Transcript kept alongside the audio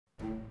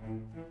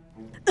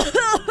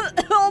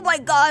my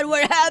God,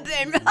 what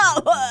happened?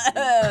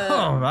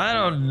 Oh, I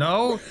don't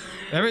know.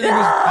 Everything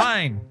was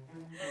fine.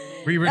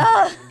 We were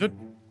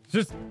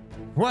just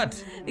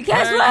what? You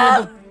can't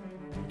swim.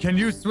 Can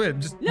you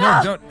swim? Just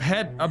no, don't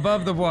head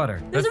above the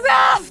water. There's a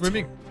raft.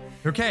 Swimming.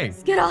 Okay.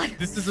 Let's get on.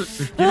 This is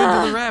get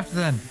into the raft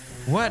then.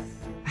 What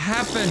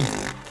happened?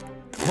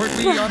 Weren't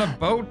we on a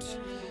boat?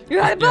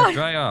 You're on a boat.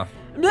 Dry off.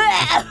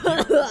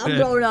 I'm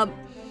growing up.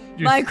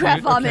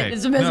 Minecraft vomit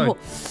is invisible.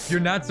 No,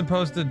 you're not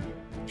supposed to drink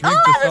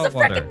the salt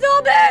water. There's a freaking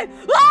zombie!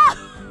 Ah!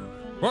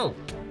 Whoa.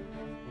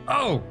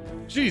 Oh,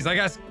 jeez, I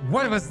guess.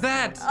 What was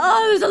that?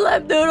 Oh, there's a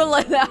limp noodle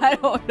like that. I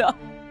don't know.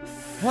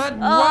 What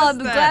was I'm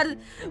that? glad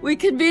we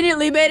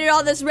conveniently made it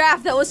on this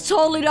raft that was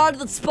totally not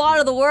the spot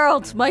of the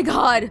world. My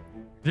God.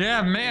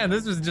 Yeah, man,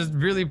 this was just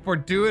really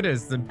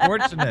fortuitous and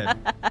fortunate.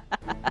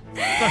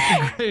 Such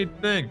a great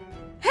thing.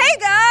 Hey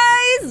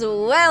guys,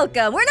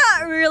 welcome. We're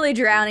not really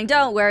drowning,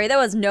 don't worry. There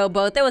was no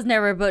boat. There was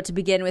never a boat to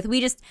begin with. We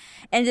just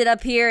ended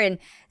up here in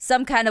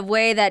some kind of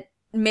way that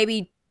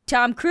maybe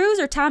Tom Cruise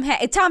or Tom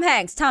Hanks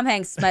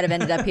might have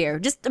ended up here.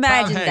 Just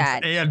imagine Tom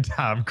that. Hanks and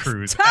Tom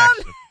Cruise.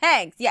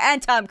 Hanks, yeah,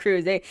 and Tom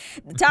Cruise.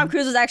 Tom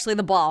Cruise was actually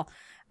the ball.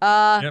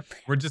 Yep,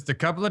 we're just a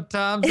couple of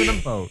Toms in a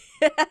boat.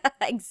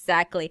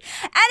 Exactly.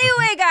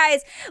 Anyway,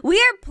 guys, we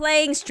are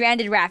playing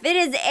Stranded Raft. It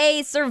is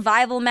a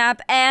survival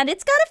map, and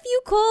it's got a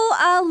few cool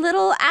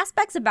little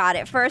aspects about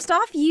it. First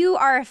off, you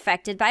are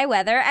affected by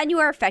weather, and you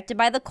are affected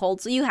by the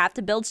cold, so you have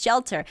to build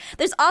shelter.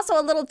 There's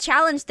also a little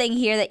challenge thing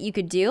here that you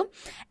could do,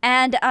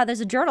 and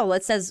there's a journal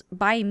that says,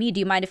 "By me." Do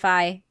you mind if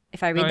I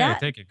read that? Yeah,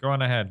 take it. Go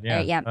on ahead.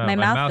 Yeah. Yeah, my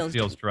mouth mouth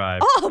feels dry.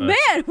 Oh,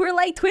 man, we're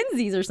like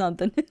twinsies or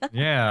something.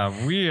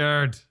 Yeah,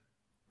 weird.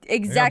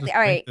 Exactly.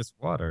 All right. This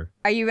water.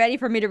 Are you ready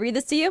for me to read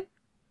this to you?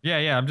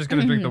 Yeah, I'm just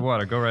gonna drink the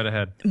water. Go right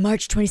ahead.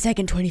 March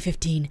 22nd,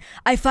 2015.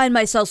 I find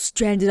myself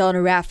stranded on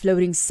a raft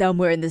floating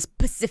somewhere in this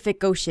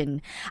Pacific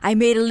Ocean. I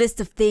made a list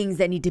of things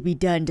that need to be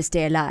done to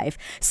stay alive.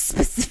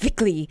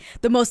 Specifically,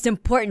 the most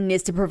important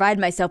is to provide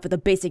myself with the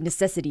basic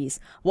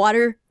necessities: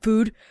 water,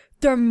 food,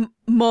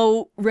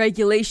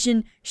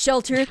 thermoregulation,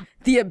 shelter,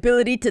 the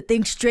ability to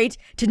think straight,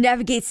 to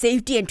navigate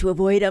safety, and to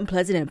avoid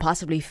unpleasant and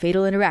possibly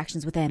fatal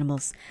interactions with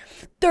animals.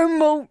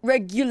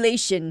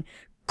 Thermoregulation.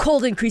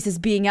 Cold increases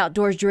being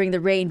outdoors during the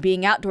rain,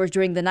 being outdoors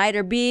during the night,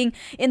 or being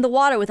in the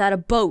water without a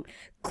boat.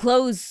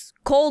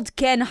 Cold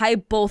can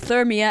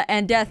hypothermia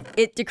and death.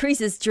 It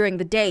decreases during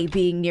the day,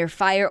 being near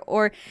fire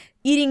or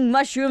eating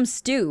mushroom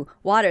stew.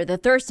 Water, the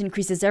thirst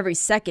increases every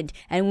second,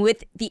 and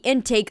with the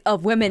intake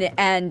of women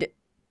and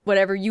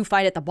whatever you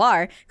find at the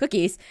bar,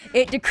 cookies,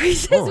 it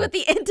decreases with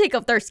the intake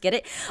of thirst, get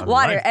it?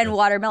 Water and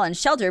watermelon.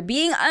 Shelter,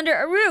 being under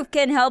a roof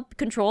can help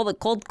control the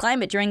cold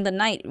climate during the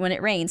night when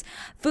it rains.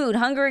 Food,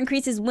 hunger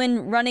increases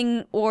when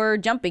running or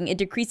jumping. It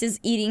decreases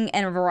eating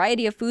and a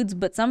variety of foods,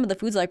 but some of the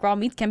foods like raw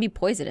meat can be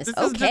poisonous. This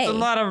is just a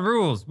lot of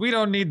rules. We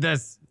don't need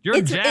this. Your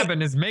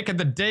jabbing is making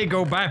the day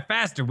go by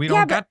faster. We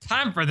don't got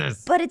time for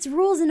this. But it's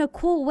rules in a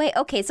cool way.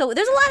 Okay, so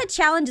there's a lot of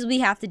challenges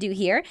we have to do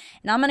here,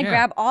 and I'm gonna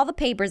grab all the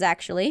papers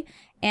actually.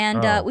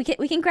 And we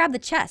can grab the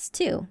chest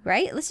too,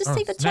 right? Let's just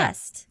take the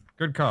chest.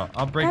 Good call.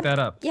 I'll break that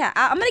up. Yeah,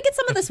 I'm gonna get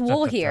some of this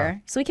wool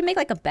here so we can make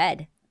like a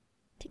bed.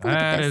 Take a look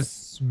at this. That is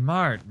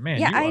smart, man.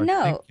 Yeah, I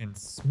know. Thinking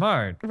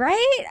smart.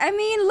 Right? I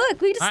mean,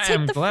 look, we just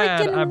take the freaking wool. I am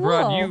glad I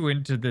brought you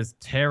into this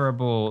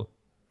terrible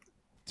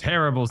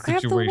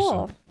situation. The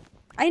wool.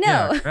 I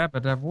know. Yeah,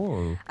 grab that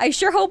wool. I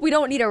sure hope we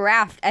don't need a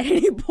raft at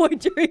any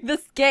point during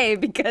this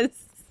game because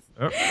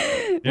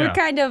we're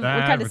kind of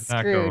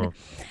screwed.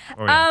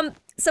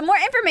 Some more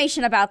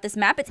information about this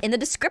map, it's in the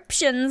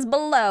descriptions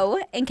below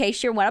in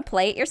case you want to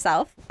play it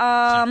yourself.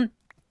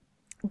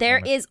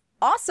 It's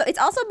also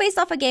based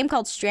off a game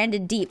called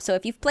Stranded Deep. So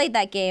if you've played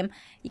that game,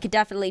 you could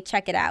definitely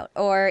check it out.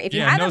 Or if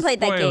you haven't played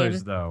that game,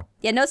 though.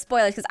 Yeah, no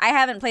spoilers because I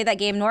haven't played that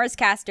game, nor has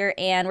Castor,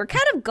 and we're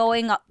kind of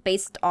going up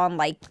based on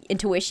like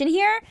intuition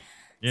here.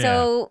 Yeah.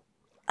 So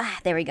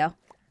there we go.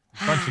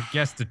 Bunch of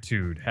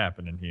guestitude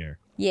happening here.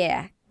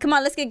 Yeah, come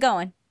on, let's get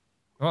going.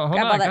 Well, hold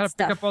on, I gotta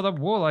pick up all the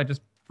wool. I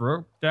just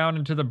broke down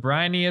into the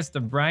briniest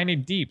of briny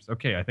deeps.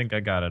 Okay, I think I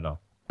got it all.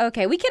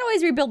 Okay, we can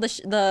always rebuild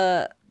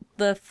the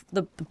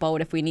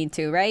boat if we need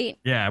to, right?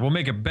 Yeah, we'll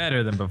make it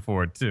better than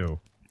before too.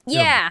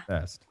 Yeah.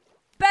 Best.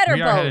 Better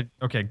boat.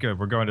 Okay, good.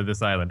 We're going to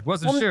this island.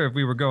 Wasn't sure if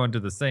we were going to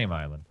the same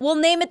island. We'll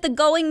name it the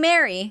Going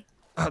Mary.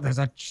 Oh, there's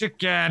a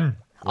chicken.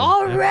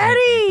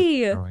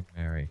 Already. Going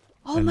Mary.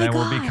 Oh and my gosh. And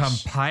then we'll become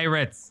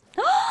pirates.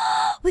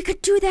 We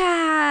could do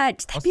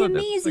that. That'd be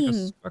amazing. There's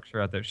like a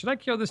structure out there. Should I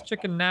kill this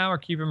chicken now or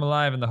keep him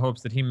alive in the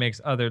hopes that he makes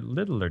other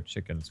littler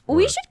chickens?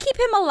 We should keep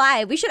him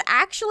alive. We should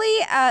actually,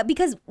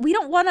 because we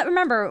don't want to,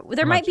 remember,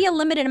 there might be a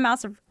limited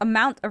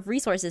amount of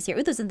resources here.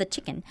 Ooh, this is the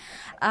chicken.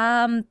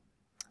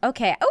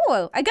 Okay.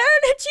 Oh, I got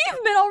an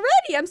achievement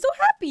already. I'm so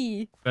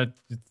happy.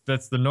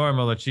 That's the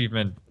normal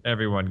achievement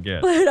everyone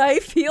gets. But I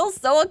feel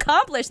so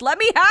accomplished. Let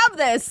me have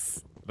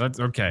this. That's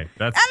okay.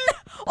 That's good.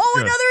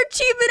 Another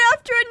achievement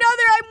after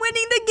another. I'm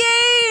winning the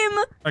game.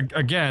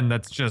 Again,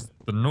 that's just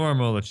the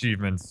normal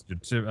achievements.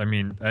 I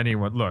mean,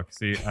 anyone. Look,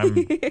 see,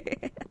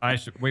 I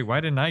should wait. Why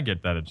didn't I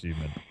get that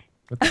achievement?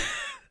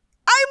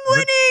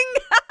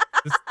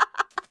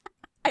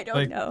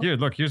 don't know. Here,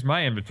 look, here's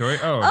my inventory.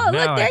 Oh,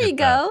 look, there you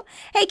go.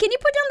 Hey, can you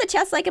put down the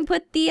chest so I can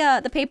put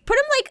the paper?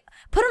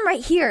 Put them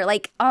right here,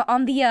 like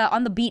on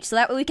the beach, so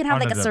that way we can have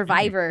like a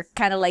survivor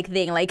kind of like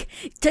thing, like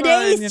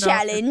today's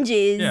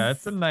challenges. Yeah,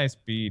 it's a nice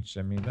beach.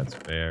 I mean, that's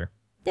fair.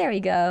 There we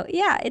go.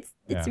 Yeah, it's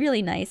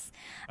really nice.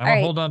 I'm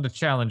gonna hold on to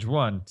challenge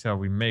 1 till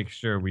we make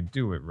sure we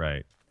do it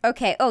right.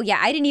 Okay. Oh yeah,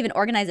 I didn't even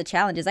organize the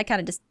challenges. I kind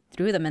of just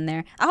threw them in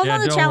there. I'll hold on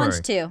to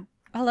challenge 2.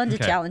 I'll hold on to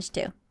challenge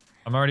 2.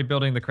 I'm already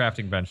building the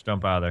crafting bench. Don't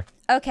bother.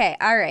 Okay.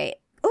 All right.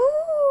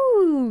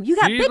 Ooh, you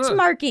got bitch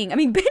marking. I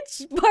mean,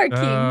 bitch marking.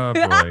 Oh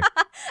boy.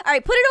 All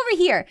right, put it over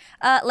here.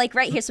 Like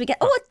right here, so we get.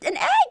 Oh, it's an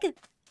egg.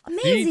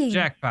 Amazing. See,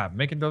 jackpot,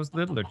 making those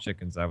littler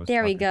chickens I was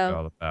there we go.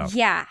 all about.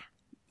 Yeah.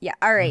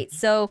 All right.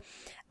 So,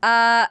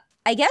 I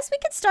guess we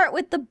could start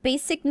with the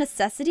basic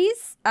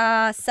necessities,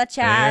 such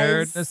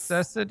Bare as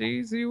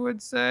necessities, you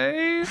would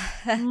say.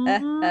 I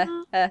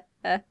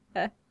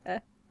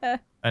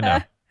know.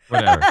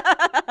 Whatever.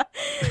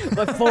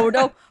 But for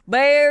the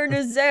bare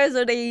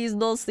necessities,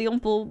 the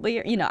simple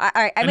bare. You know,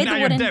 I made the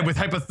wooden. You're dead with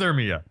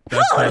hypothermia.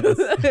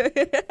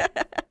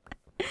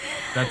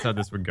 That's how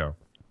this would go.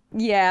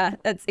 Yeah,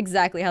 that's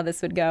exactly how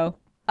this would go.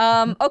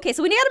 Okay,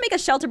 so we need to make a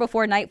shelter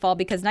before nightfall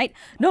because No!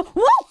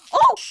 Whoa!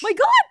 Oh my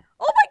god!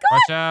 Oh my god!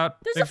 Watch out!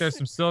 I think there's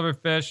some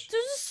silverfish.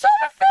 There's a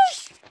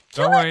silverfish!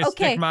 Don't worry,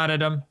 stick modded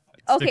them.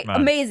 Okay,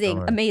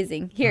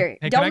 amazing. Here,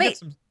 hey, don't make.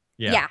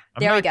 Yeah,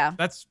 there we go.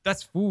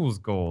 That's fool's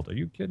gold. Are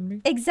you kidding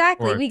me?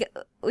 Exactly.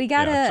 We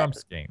gotta. Yeah,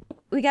 Trump's game.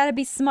 We gotta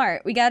be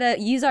smart. We gotta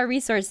use our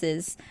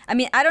resources. I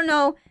mean, I don't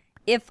know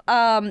if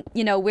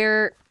you know,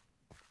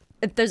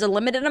 if there's a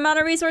limited amount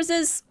of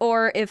resources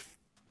or if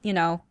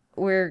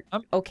we're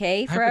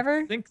okay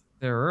forever. I think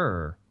there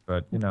are,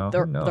 but who knows?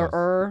 There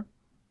are.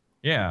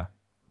 Yeah.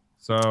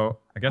 So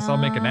I guess I'll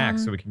make an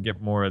axe so we can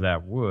get more of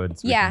that wood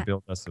so we can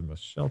build us a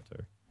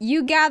shelter.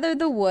 You gather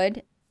the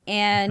wood,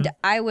 and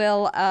I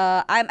will.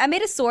 I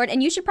made a sword,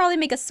 and you should probably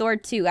make a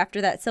sword too after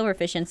that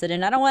silverfish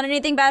incident. I don't want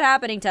anything bad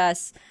happening to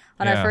us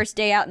on our first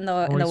day out in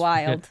the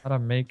wild. How to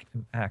make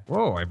an axe?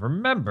 Whoa! I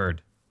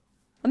remembered.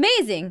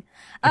 Amazing.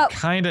 It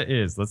kinda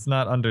is. Let's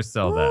not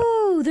undersell that.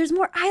 Ooh, there's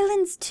more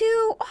islands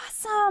too.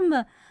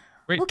 Awesome.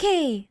 Wait.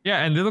 Okay.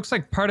 Yeah, and it looks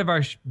like part of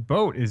our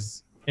boat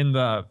is in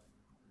the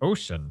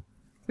ocean.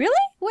 Really?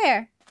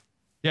 Where?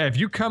 Yeah, if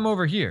you come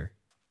over here.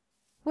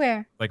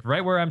 Where? Like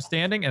right where I'm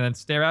standing and then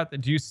stare out.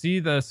 Do you see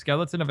the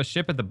skeleton of a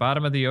ship at the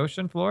bottom of the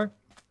ocean floor?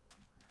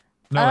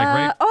 No, like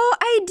right. Oh,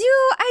 I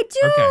do.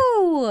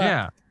 Okay.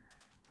 Yeah.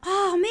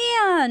 Oh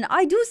man,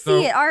 I do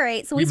see it. All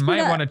right, so we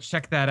might want to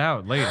check that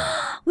out later.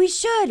 We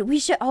should.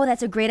 Oh,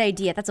 that's a great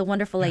idea. That's a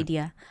wonderful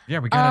idea. Yeah,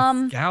 we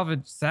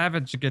gotta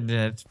salvage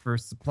it for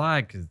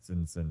supply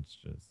concerns.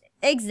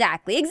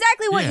 Exactly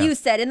what you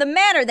said in the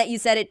manner that you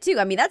said it too.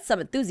 I mean, that's some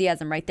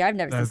enthusiasm right there. I've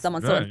never seen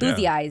someone so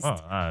enthusiased. Yeah.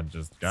 Oh, I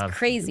just got it's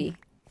crazy.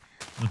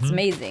 It's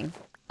amazing.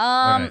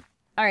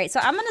 All right, so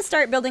I'm gonna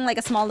start building like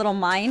a small little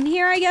mine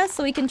here, I guess,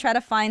 so we can try to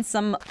find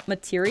some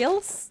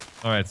materials.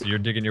 All right, so you're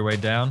digging your way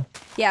down?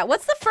 Yeah,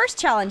 what's the first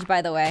challenge,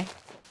 by the way?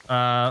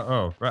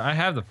 I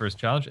have the first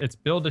challenge. It's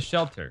build a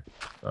shelter.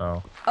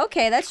 So.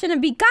 Okay, that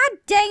shouldn't be. God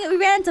dang it, we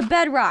ran into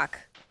bedrock.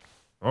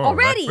 Oh,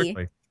 already?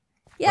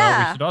 Yeah.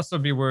 Well, we should also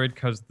be worried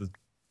because the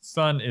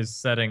sun is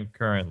setting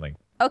currently.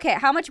 Okay,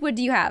 how much wood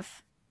do you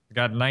have? I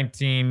got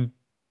 19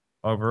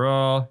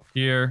 overall.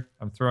 Here,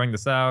 I'm throwing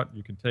this out.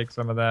 You can take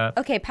some of that.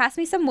 Okay, pass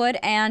me some wood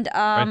and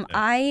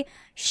right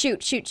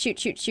shoot.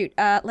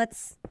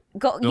 Let's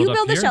go. You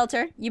build the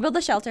shelter. You build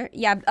the shelter.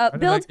 Yeah.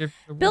 Build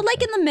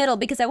like in the middle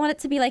because I want it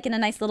to be like in a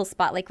nice little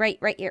spot, like right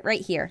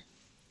here.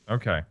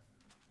 Okay.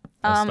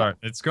 I'll start.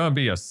 It's gonna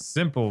be a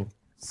simple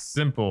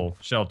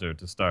shelter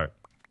to start.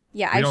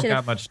 Yeah, we don't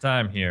got much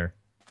time here.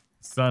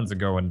 Suns are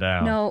going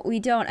down. No, we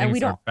don't, and we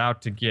don't.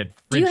 About to get.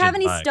 Do you have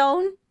any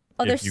stone?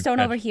 Oh, there's stone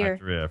over here.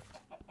 Drift.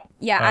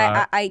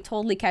 Yeah, I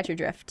totally catch your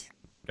drift.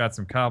 Got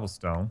some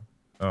cobblestone.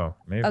 Oh,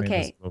 maybe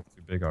it's a little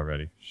too big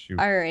already. Shoot.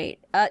 All right.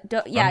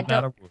 Don't.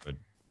 Wood.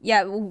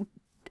 Yeah.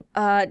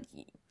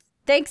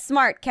 Think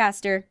smart,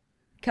 Castor.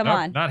 Come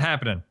on. Not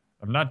happening.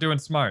 I'm not doing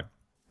smart.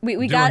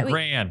 We got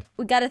grand.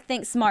 We got to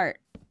think smart.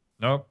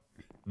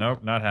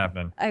 Nope, not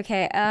happening.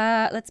 Okay.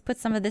 Let's put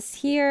some of this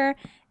here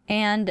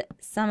and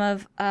some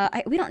of.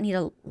 We don't need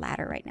a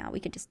ladder right now. We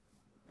could just.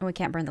 We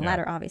can't burn the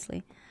ladder,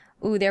 obviously.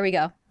 Ooh, there we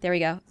go.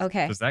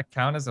 Okay. Does that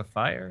count as a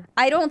fire?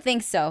 I don't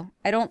think so.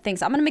 I'm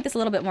gonna make this a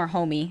little bit more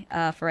homey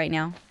for right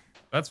now.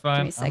 That's fine.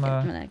 Give me a second.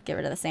 I'm gonna get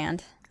rid of the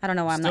sand. I don't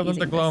know why I'm not using this.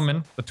 Still in the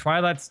gloaming. The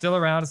twilight's still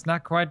around. It's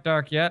not quite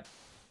dark yet.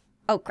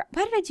 Oh crap!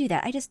 Why did I do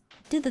that? I just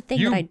did the thing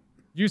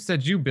You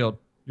said you built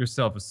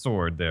yourself a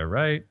sword there,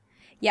 right?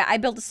 Yeah, I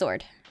built a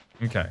sword.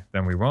 Okay,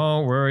 then we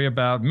won't worry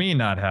about me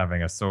not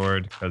having a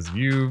sword because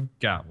you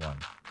got one.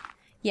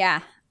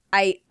 Yeah,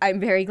 I'm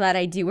very glad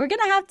I do. We're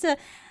gonna have to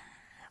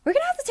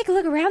take a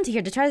look around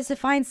here to try to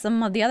find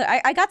some of the other.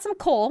 I got some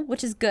coal,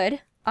 which is good.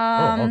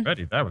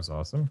 Already that was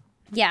awesome.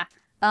 Yeah.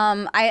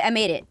 I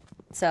made it.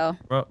 So.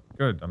 Well,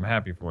 good. I'm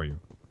happy for you.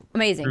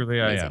 Amazing.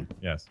 Truly, I am.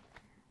 Yes.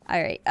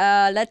 All right.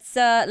 Let's.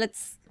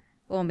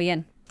 What will we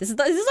begin? This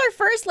is our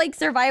first like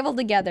survival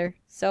together.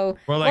 So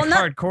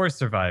hardcore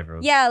survival.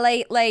 Yeah,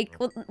 we're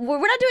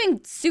not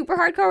doing super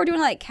hardcore. We're doing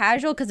like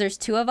casual because there's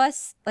 2 of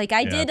us. Like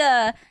I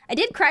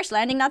did crash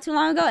landing not too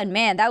long ago, and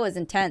man, that was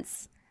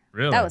intense.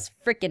 Really? That was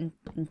freaking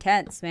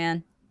intense,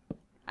 man.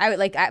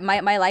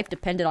 My life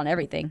depended on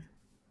everything.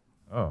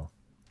 Oh.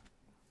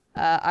 All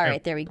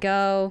right, there we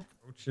go.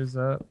 Coach is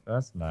up.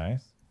 That's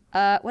nice.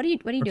 What are you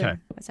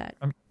doing? What's that?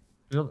 I'm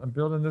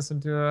building this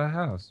into a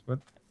house. What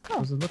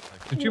does it look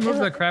like? Did you move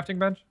the crafting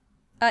bench?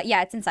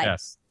 Yeah, it's inside.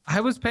 Yes. I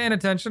was paying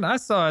attention. I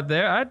saw it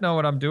there. I know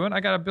what I'm doing.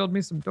 I gotta build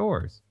me some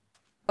doors.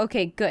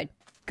 Okay, good.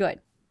 That's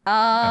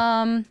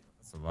a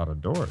lot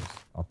of doors.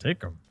 I'll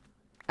take them.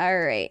 All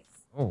right.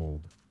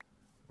 Old.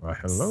 Well,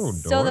 hello,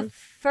 doors. So the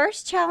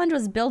first challenge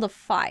was build a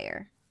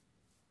fire.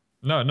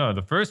 No.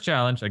 The first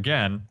challenge,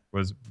 again,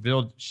 was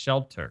build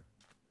shelter.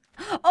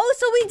 Oh,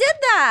 so we did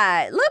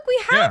that. Look,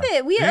 we have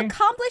it. We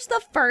accomplished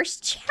the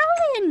first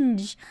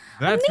challenge.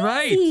 That's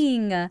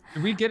Amazing. right.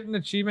 Did we get an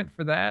achievement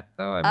for that,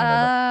 though?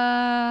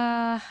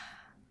 I'm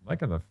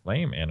liking the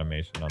flame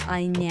animation on this.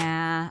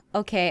 Yeah.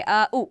 Okay.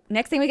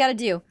 Next thing we got to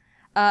do.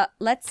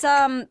 Let's,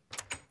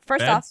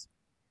 first off,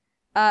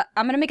 I'm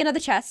going to make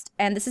another chest,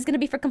 and this is going to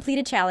be for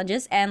completed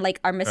challenges and, like,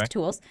 our missed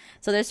tools.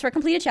 So there's for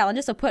completed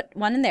challenges, so put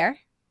one in there.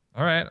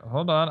 All right.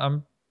 Hold on.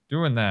 I'm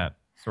doing that,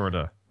 sort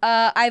of.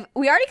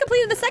 We already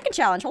completed the second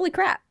challenge. Holy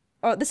crap.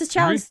 Oh, this is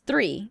challenge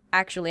 3,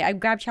 actually. I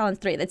grabbed challenge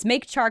 3. Let's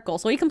make charcoal.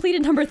 So we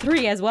completed number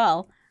 3 as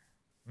well.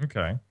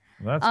 Okay.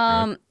 Well,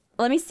 that's good.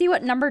 Let me see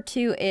what number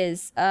 2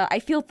 is. I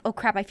feel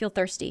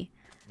thirsty.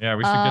 Yeah,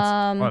 we should get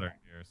some water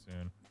here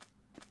soon.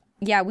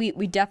 Yeah,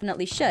 we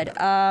definitely should.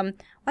 Why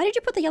did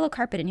you put the yellow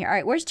carpet in here? All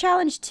right, where's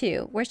challenge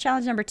 2? Where's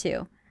challenge number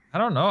 2? I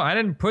don't know. I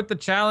didn't put the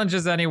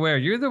challenges anywhere.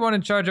 You're the one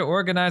in charge of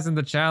organizing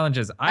the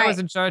challenges. I was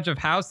in charge of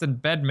house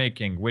and bed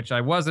making, which I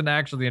wasn't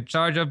actually in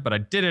charge of, but I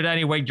did it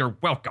anyway. You're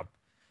welcome.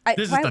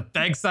 This is the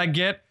thanks I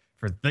get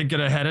for thinking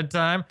ahead of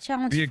time.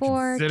 Challenge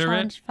 4,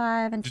 challenge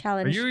 5, and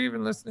challenge 6. Are you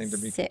even listening to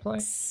me play?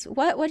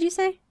 What'd you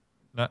say?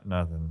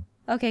 Nothing.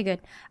 Okay,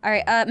 good. All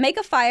right, make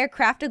a fire,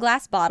 craft a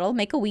glass bottle,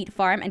 make a wheat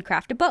farm, and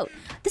craft a boat.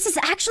 This is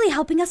actually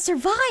helping us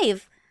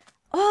survive.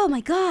 Oh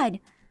my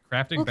god.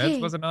 Crafting beds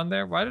wasn't on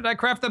there? Why did I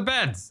craft the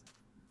beds?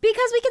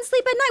 Because we can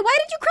sleep at night. Why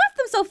did you craft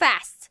them so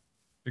fast?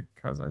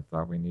 Because I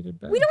thought we needed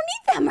beds. We don't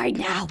need them right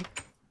now.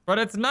 But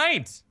it's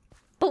night.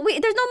 But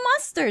there's no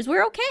monsters.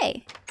 We're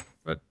okay.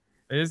 But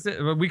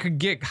we could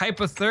get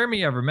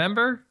hypothermia,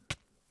 remember?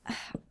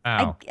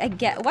 Ow. I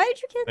get. Why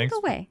did you go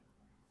away?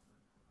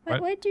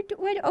 Why did you do?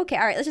 Okay,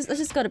 all right. Let's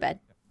just go to bed.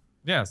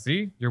 Yeah.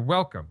 See, you're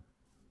welcome.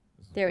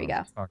 There we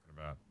go. Talking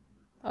about.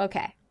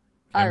 Okay.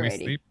 Can we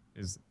sleep?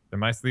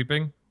 Am I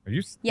sleeping? Are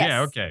you? Yes.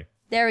 Yeah. Okay.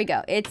 There we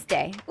go. It's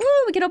day.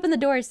 Ooh, we can open the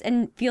doors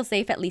and feel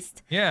safe at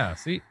least. Yeah.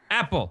 See,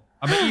 apple.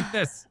 I'm gonna eat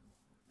this.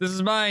 This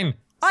is mine.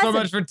 Awesome. So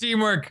much for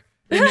teamwork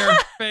in your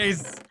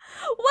face.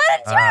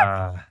 What a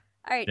jerk!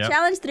 All right,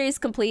 challenge 3 is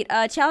complete.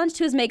 Challenge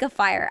 2 is make a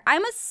fire.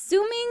 I'm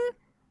assuming,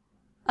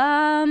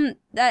 okay,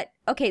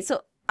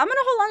 so I'm gonna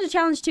hold on to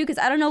challenge 2 because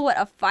I don't know what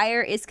a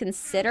fire is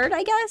considered,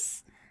 I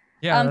guess.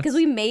 Yeah. Because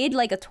we made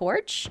like a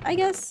torch, I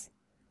guess.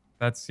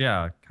 That's,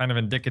 kind of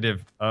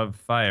indicative of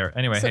fire.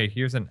 Anyway, hey,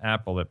 here's an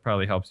apple that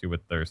probably helps you with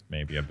thirst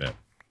maybe a bit.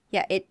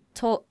 Yeah, a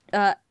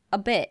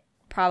bit,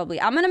 probably.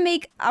 I'm gonna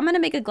make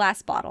a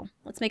glass bottle.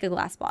 Let's make a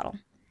glass bottle.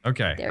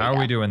 Okay, how are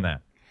we doing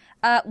that?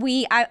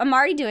 I'm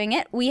already doing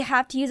it. We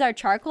have to use our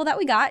charcoal that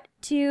we got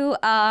to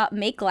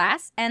make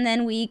glass, and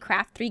then we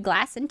craft 3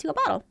 glass into a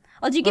bottle.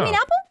 Oh, did you give me an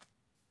apple?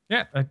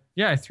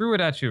 Yeah, I threw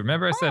it at you.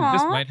 Remember I said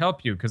this might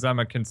help you because I'm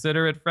a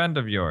considerate friend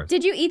of yours.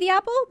 Did you eat the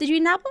apple? Did you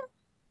eat an apple?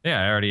 Yeah,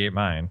 I already ate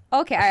mine.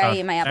 Okay, I already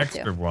ate my apple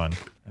extra one,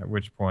 at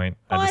which point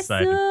I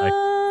decided I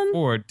could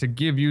afford to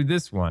give you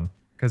this one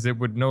because it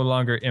would no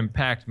longer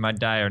impact my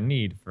dire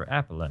need for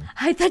appling.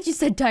 I thought you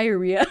said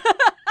diarrhea.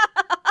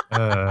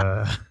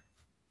 Oh,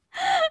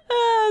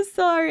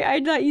 sorry.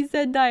 I thought you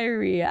said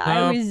diarrhea.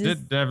 No,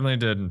 it definitely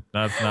didn't.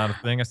 That's not a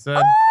thing I said.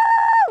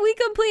 Oh, we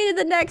completed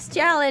the next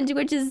challenge,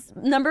 which is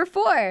number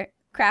 4.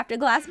 Craft a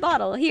glass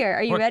bottle. Here,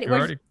 are you ready?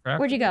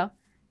 Where'd you go?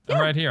 I'm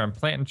right here. I'm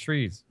planting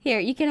trees.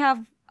 Here, you can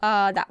have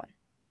that one.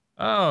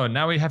 Oh,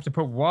 now we have to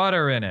put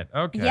water in it.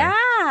 Okay.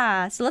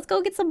 Yeah. So let's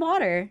go get some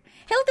water.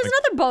 Hey, look, there's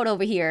another boat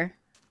over here.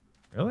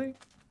 Really?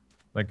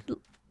 Like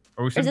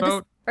ocean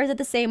boat? Or is it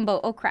the same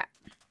boat? Oh, crap.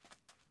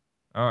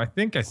 Oh, I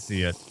think I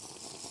see it.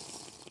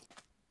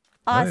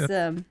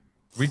 Awesome.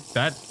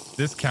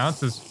 This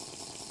counts as.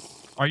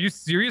 Are you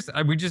serious?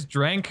 We just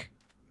drank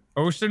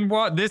ocean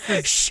water. This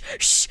is.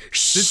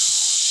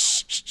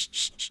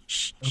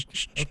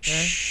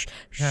 Okay.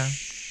 Yeah.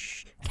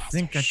 I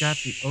think I got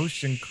the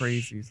ocean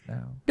crazies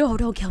now. No,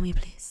 don't kill me,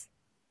 please.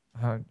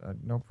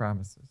 No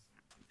promises.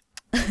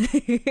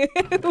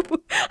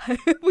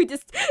 We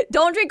just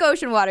don't drink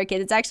ocean water,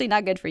 kids. It's actually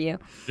not good for you.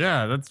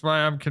 Yeah, that's why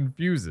I'm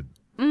confused.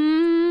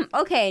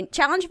 Okay.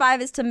 Challenge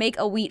 5 is to make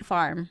a wheat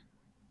farm.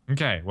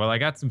 Okay. Well, I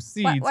got some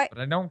seeds, but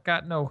I don't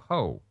got no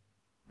hoe.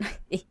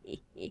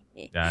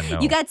 Yeah,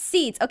 no. You got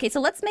seeds. Okay,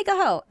 so let's make a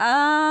hoe.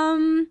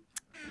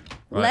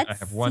 Let's I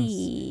have one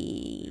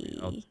see.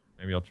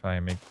 Maybe I'll try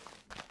and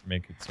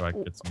make it so I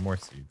can get some more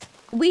seeds.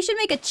 We should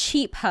make a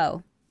cheap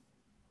hoe.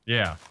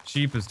 Yeah,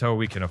 cheapest hoe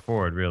we can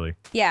afford, really.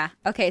 Yeah.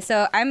 Okay,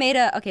 so I made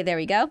a... Okay, there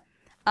we go.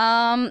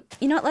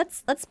 You know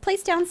what? Let's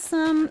place down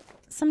some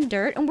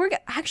dirt, and we're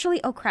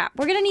actually... Oh, crap.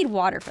 We're gonna need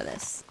water for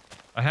this.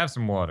 I have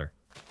some water.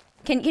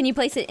 Can you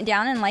place it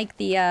down in, like,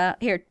 the...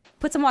 Here,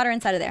 put some water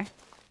inside of there.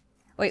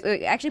 Wait,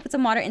 actually put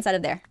some water inside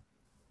of there.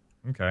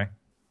 Okay.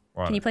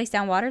 Water. Can you place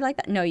down water like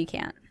that? No, you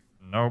can't.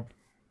 Nope.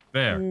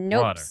 There.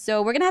 Nope. Water.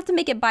 So we're gonna have to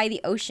make it by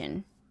the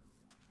ocean.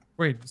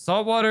 Wait,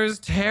 salt water is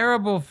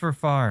terrible for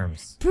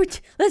farms.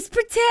 Let's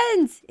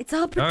pretend. It's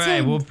all pretend. All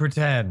right, we'll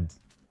pretend.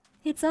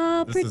 It's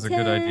all this pretend. This is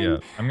a good idea.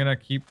 I'm gonna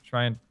keep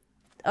trying.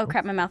 Oh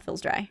crap! My mouth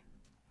feels dry.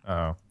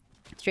 Oh.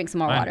 Let's drink some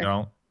more water. I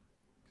don't.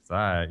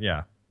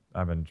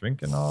 I've been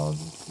drinking all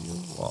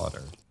this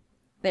water.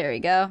 There we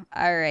go.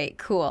 All right,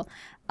 cool.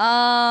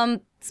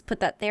 Let's put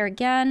that there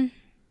again.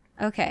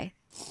 Okay.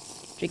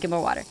 Drinking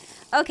more water.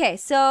 Okay,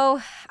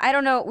 so I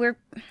don't know. We're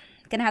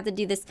gonna have to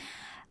do this.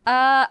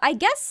 I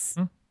guess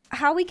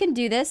how we can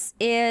do this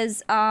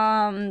is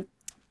cause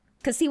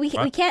see we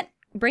can't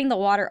bring the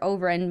water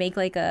over and make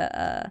like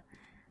a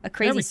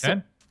crazy. Yeah, we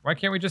can. Why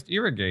can't we just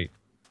irrigate?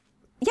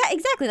 Yeah,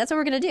 exactly. That's what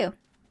we're gonna do.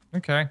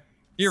 Okay.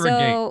 Irrigate.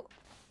 So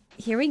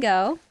here we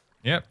go.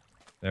 Yep.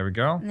 There we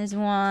go. And there's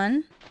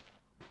one.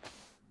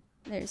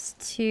 There's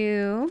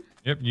two.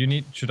 Yep.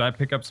 Should I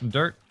pick up some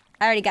dirt?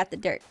 I already got the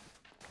dirt.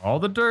 All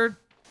the dirt?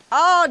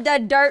 All the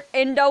dirt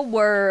in the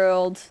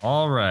world.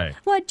 All right.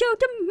 Want you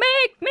to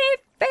make me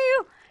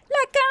feel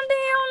like I'm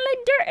the only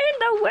dirt in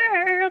the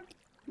world.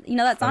 You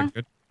know that song?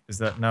 Is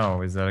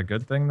that a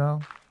good thing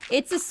though?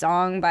 It's a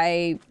song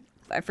by,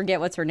 I forget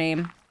what's her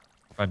name.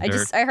 By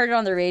Dirt? I heard it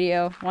on the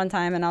radio one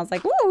time and I was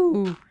like,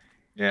 woo.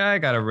 Yeah, I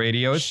got a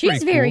radio. It's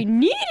She's very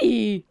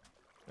needy.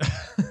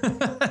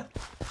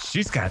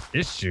 She's got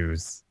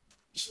issues.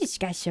 She's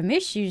got some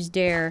issues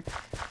there.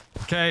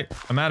 Okay,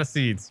 I'm out of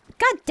seeds.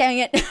 God dang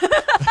it.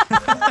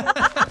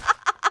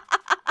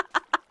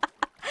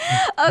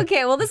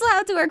 Okay, well, this will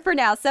have to work for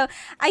now. So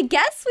I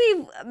guess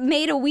we've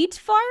made a wheat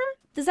farm.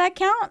 Does that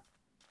count?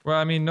 Well,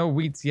 I mean, no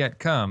wheats yet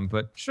come,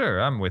 but sure,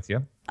 I'm with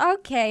you.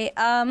 Okay,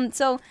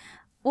 so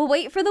we'll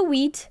wait for the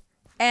wheat.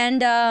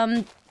 And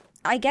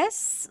I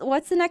guess,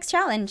 what's the next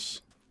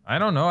challenge? I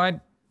don't know. I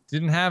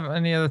didn't have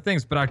any other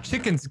things, but our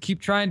chickens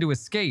keep trying to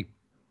escape.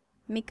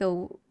 Make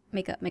a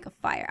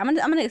fire. I'm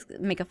gonna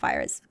make a fire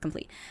as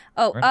complete.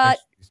 Oh,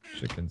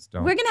 chickens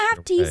don't. We're gonna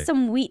have to use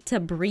some wheat to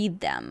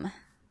breed them.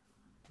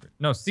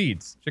 No,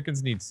 seeds.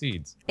 Chickens need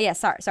seeds. Yeah,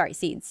 sorry,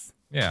 seeds.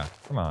 Yeah,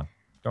 come on.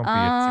 Don't be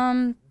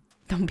a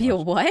don't be a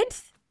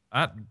what?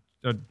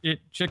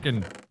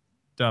 Chicken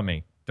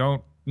dummy.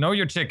 Don't know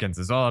your chickens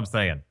is all I'm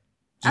saying.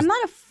 I'm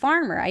not a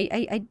farmer.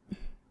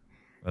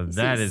 Well,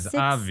 that is 6,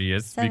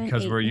 obvious 7,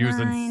 because 8, we're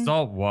using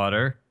salt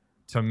water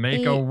to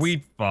make a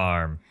wheat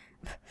farm.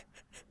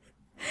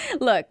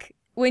 Look,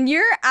 when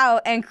you're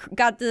out and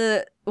got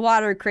the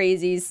water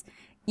crazies,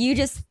 you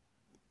just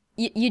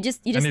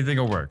anything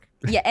will work.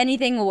 Yeah,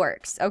 anything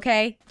works,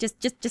 okay?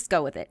 Just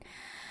go with it.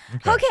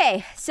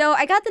 Okay, so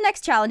I got the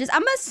next challenges.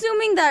 I'm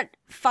assuming that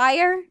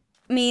fire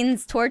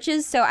means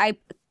torches, so I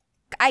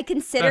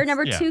consider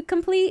number 2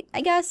 complete,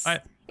 I guess.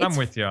 I'm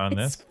with you on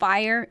this. It's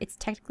fire. It's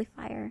technically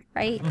fire,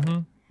 right? Mm-hmm.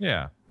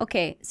 Yeah.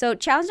 Okay, so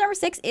challenge number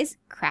 6 is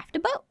craft a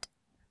boat.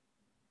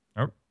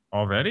 Oh,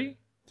 already?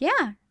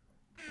 Yeah.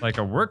 Like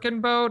a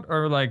working boat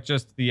or like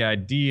just the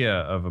idea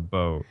of a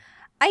boat?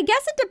 I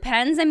guess it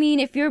depends. I mean,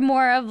 if you're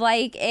more of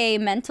like a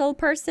mental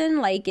person,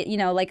 like, you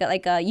know, like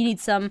you need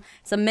some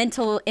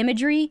mental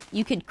imagery,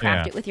 you could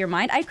craft it with your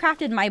mind. I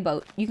crafted my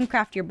boat. You can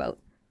craft your boat.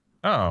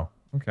 Oh,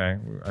 okay.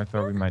 I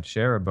thought we might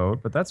share a boat,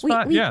 but that's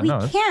fine. We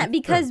can't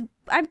because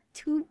I'm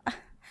too...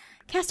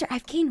 Castor,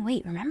 I've gained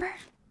weight, remember?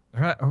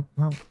 Right. Oh,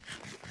 well,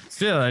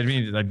 still, I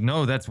mean, I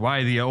know that's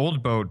why the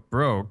old boat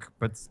broke,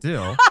 but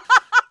still.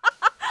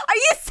 Are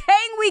you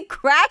saying we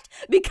cracked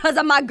because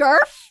of my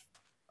girth?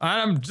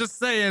 I'm just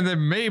saying that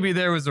maybe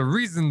there was a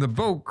reason the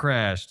boat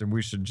crashed, and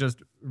we should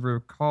just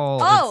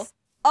recall. Oh,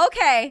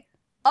 okay.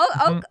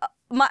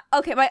 My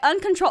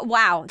uncontrolled.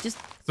 Wow,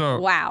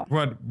 wow.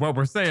 What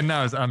we're saying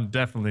now is I'm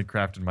definitely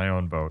crafting my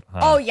own boat. Huh?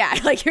 Oh yeah,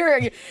 like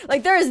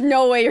there is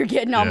no way you're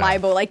getting on my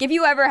boat. Like if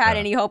you ever had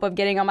any hope of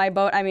getting on my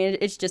boat, I mean,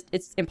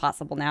 it's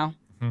impossible now.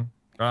 I'm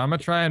gonna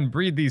try and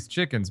breed these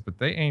chickens, but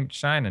they ain't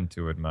shining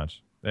to it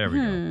much. There we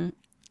go.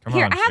 Come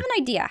Here, on, I have an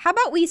idea. How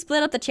about we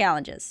split up the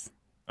challenges?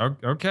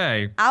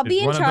 Okay. I'll be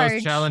in charge. One of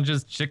those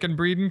challenges chicken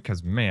breeding?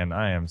 Because, man,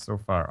 I am so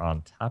far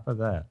on top of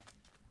that.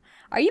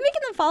 Are you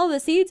making them follow the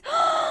seeds?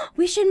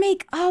 we should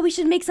make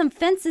some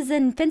fences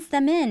and fence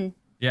them in.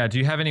 Yeah, do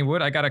you have any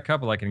wood? I got a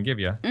couple I can give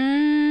you.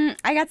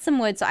 I got some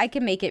wood, so I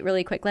can make it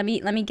really quick. Let me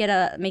make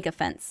a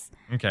fence.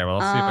 Okay, well,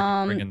 I'll see if I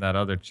can bring in that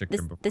other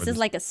chicken before this is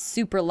like a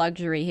super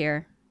luxury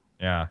here.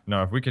 Yeah,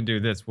 no, if we can do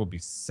this, we'll be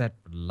set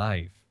for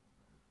life.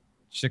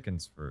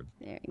 Chickens for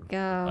There you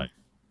go. Life.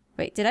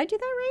 Wait, did I do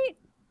that right?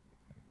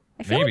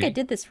 I feel like I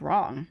did this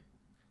wrong.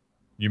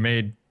 You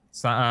made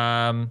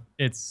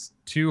it's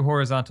 2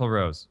 horizontal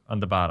rows on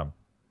the bottom.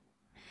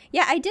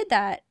 Yeah, I did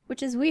that,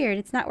 which is weird.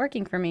 It's not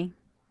working for me.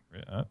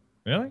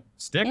 Really?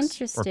 Sticks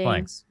Interesting. or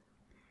planks?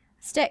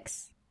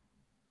 Sticks.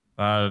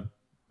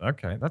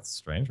 Okay, that's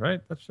strange,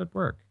 right? That should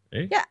work.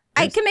 Eh? Yeah,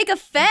 I can make a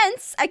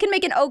fence. I can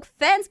make an oak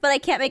fence, but I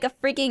can't make a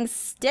freaking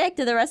stick.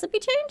 Did the recipe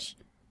change?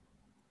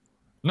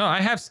 No,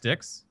 I have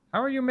sticks.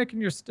 How are you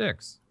making your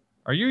sticks?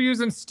 Are you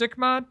using stick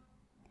mod?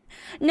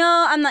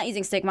 No, I'm not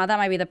using stick mod. That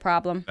might be the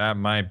problem. That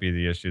might be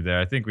the issue there.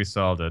 I think we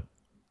solved it.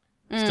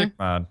 Stick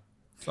mod.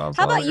 How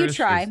about you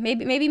try?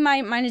 Maybe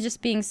mine is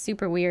just being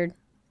super weird.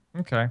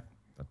 Okay.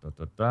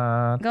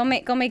 Go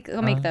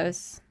make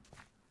those.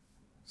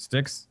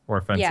 Sticks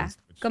or fences? Yeah.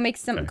 Go make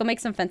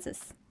some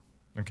fences.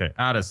 Okay,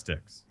 out of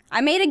sticks.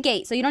 I made a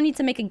gate, so you don't need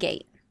to make a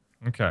gate.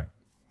 Okay.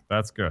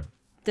 That's good.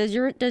 Does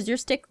your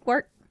stick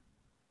work?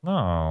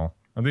 No.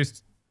 At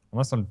least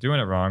unless I'm doing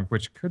it wrong,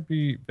 which could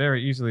be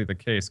very easily the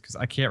case because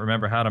I can't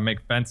remember how to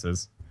make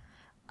fences.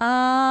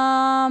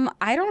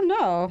 I don't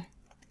know.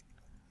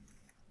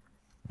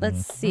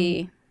 Let's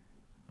see.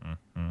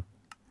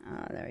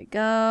 There we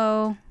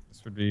go.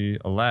 This would be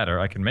a ladder.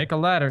 I can make a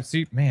ladder.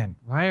 See, man,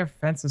 why are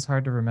fences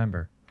hard to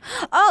remember?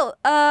 Oh,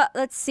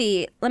 let's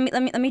see. Let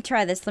me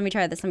try this. Let me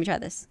try this.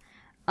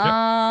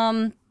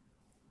 Yep.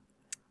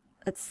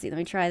 Let's see. Let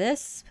me try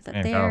this. Put that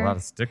Man, there. got a lot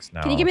of sticks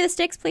now. Can you give me the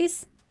sticks,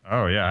 please?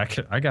 Oh yeah,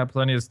 I got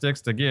plenty of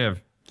sticks to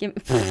give.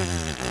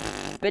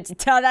 But you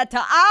tell that to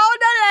all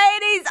the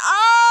ladies.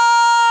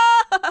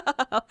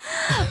 Oh!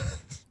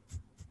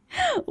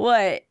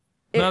 What?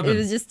 It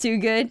was just too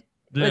good.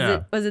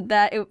 Yeah. Was it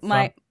that?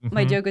 My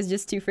joke was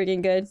just too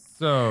freaking good.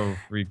 So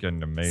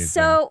freaking amazing.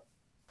 So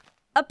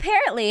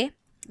apparently,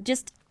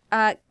 just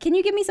can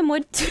you give me some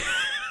wood?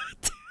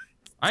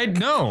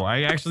 No,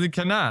 I actually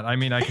cannot. I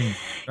mean, I can.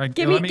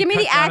 Give me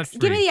the axe.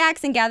 Give me the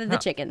axe and gather the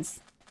chickens.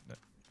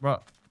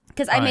 Well,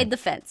 because I made the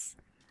fence.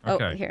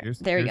 Okay, oh, here.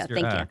 There we go.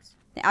 Thank you.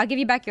 I'll give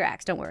you back your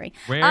axe. Don't worry.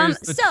 Where's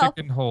the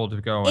chicken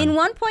hold going? In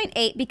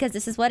 1.8, because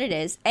this is what it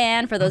is,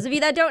 and for those of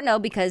you that don't know,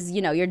 because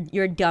you know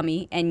you're a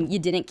dummy and you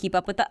didn't keep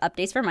up with the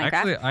updates for Minecraft.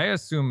 Actually, I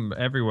assume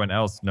everyone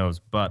else knows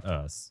but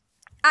us.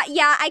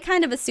 Yeah, I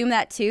kind of assume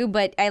that too,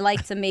 but I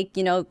like to make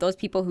those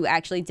people who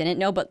actually didn't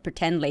know but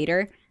pretend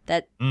later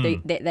that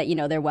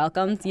that they're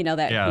welcomed. You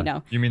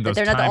mean those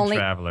time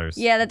travelers?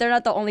 Yeah, that they're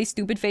not the only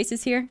stupid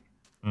faces here.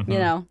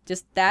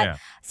 Just that. Yeah.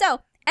 So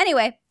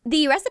anyway,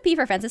 the recipe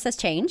for fences has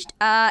changed.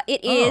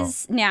 It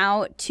is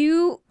now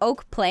 2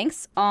 oak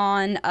planks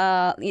on.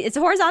 It's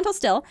horizontal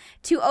still.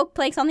 2 oak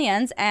planks on the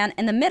ends, and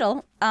in the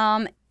middle,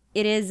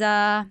 it is it's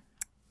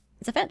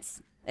a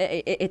fence.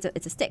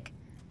 It's a stick.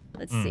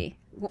 Let's see.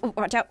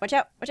 Watch out! Watch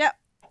out! Watch out!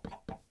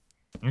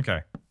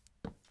 Okay.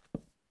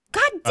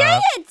 God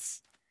dang it!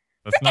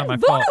 That's Frickin' not my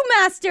Voodoo fault.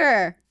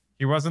 Master!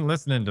 He wasn't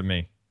listening to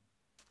me.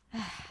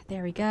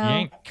 There we go. He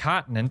ain't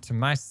cottoning to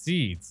my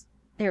seeds.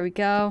 There we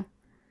go.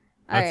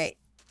 All right.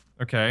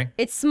 Okay.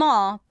 It's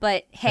small,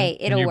 but hey,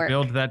 it'll work. Can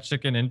you build that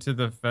chicken into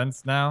the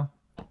fence now?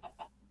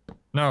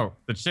 No,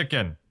 the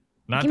chicken.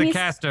 Not the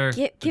caster.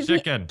 The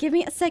chicken. Give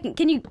me a second.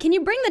 Can you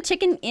bring the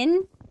chicken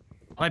in?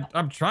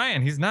 I'm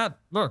trying. He's not.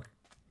 Look.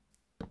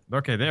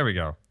 Okay, there we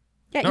go.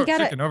 Yeah, no, you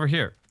gotta, chicken over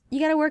here. You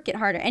gotta work it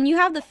harder. And you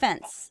have the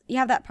fence. You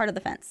have that part of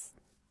the fence.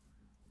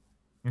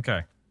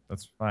 Okay,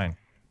 that's fine.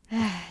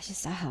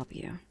 Just I'll help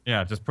you.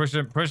 Yeah, just push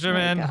him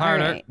in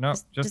harder. Right. No,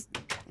 just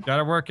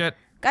gotta work it.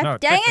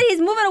 God dang it, he's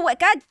moving away.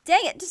 God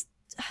dang it, just.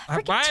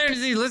 Why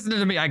is he listening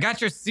to me? I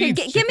got your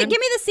seeds. Here, give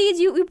me the seeds.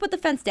 You put the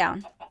fence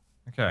down.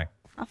 Okay.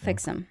 I'll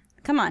fix him.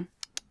 Come on.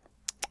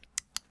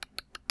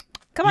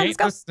 Come on, let's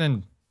go.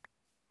 Listening.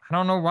 I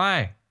don't know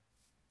why.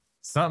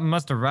 Something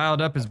must have riled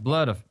up his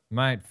blood of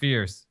might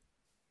fierce.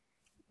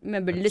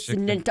 Remember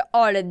listening to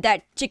all of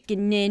that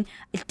chickening.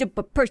 It's to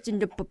a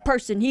person,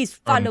 he's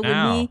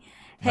following me.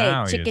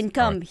 Hey, chicken,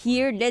 come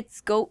here,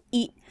 let's go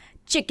eat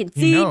chicken.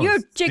 See,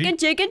 you're chicken.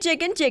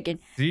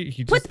 See,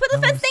 he put the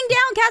fence thing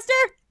down,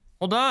 Castor.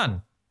 Hold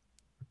on.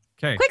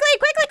 Okay. Quickly.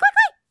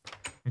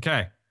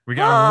 Okay, we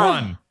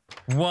got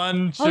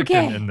one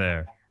chicken in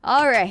there.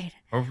 All right.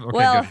 Okay,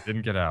 well, good.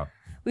 Didn't get out.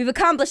 We've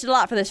accomplished a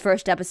lot for this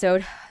first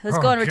episode. Let's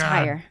go and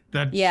retire.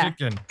 That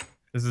chicken.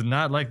 This is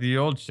not like the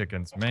old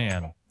chickens,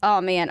 man.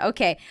 Oh, man.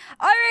 Okay.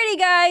 Alrighty,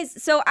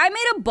 guys. So I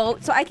made a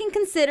boat, so I can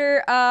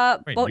consider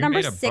boat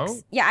number 6.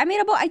 Boat? Yeah, I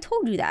made a boat. I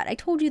told you that. I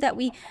told you that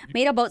we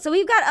made a boat. So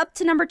we've got up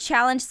to number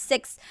challenge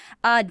 6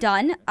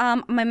 done.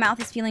 My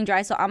mouth is feeling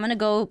dry, so I'm going to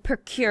go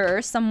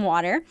procure some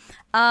water.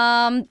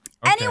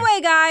 Anyway,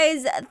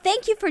 guys,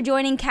 thank you for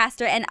joining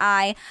Castor and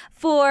I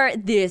for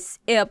this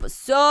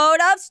episode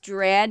of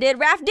Stranded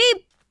Raft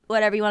Deep.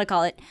 Whatever you want to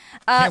call it.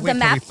 Can't wait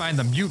till we find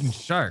the mutant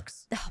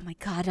sharks. Oh my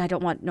god, I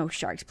don't want no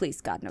sharks.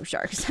 Please, God, no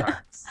sharks.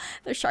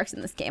 There's sharks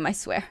in this game, I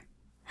swear.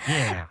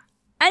 Yeah.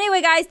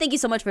 Anyway, guys, thank you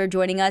so much for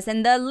joining us.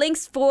 And the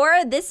links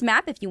for this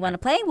map, if you want to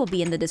play, will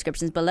be in the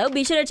descriptions below.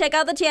 Be sure to check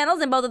out the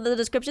channels in both of the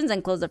descriptions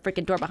and close the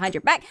freaking door behind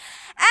your back.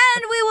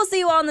 And we will see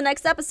you all in the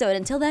next episode.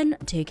 Until then,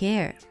 take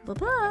care.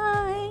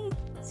 Bye-bye.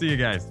 See you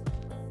guys.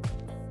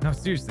 No,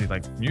 seriously,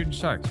 like mutant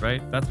sharks,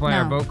 right? That's why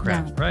our boat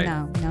crashed, right?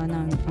 No,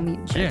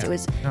 mutant sharks. Yeah. It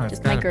was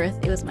just my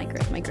Girth. It was my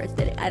Girth. My Girth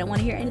did it. I don't want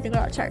to hear anything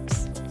about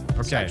sharks.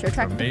 Okay,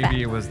 so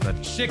maybe it was the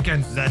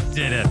chickens that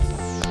did it.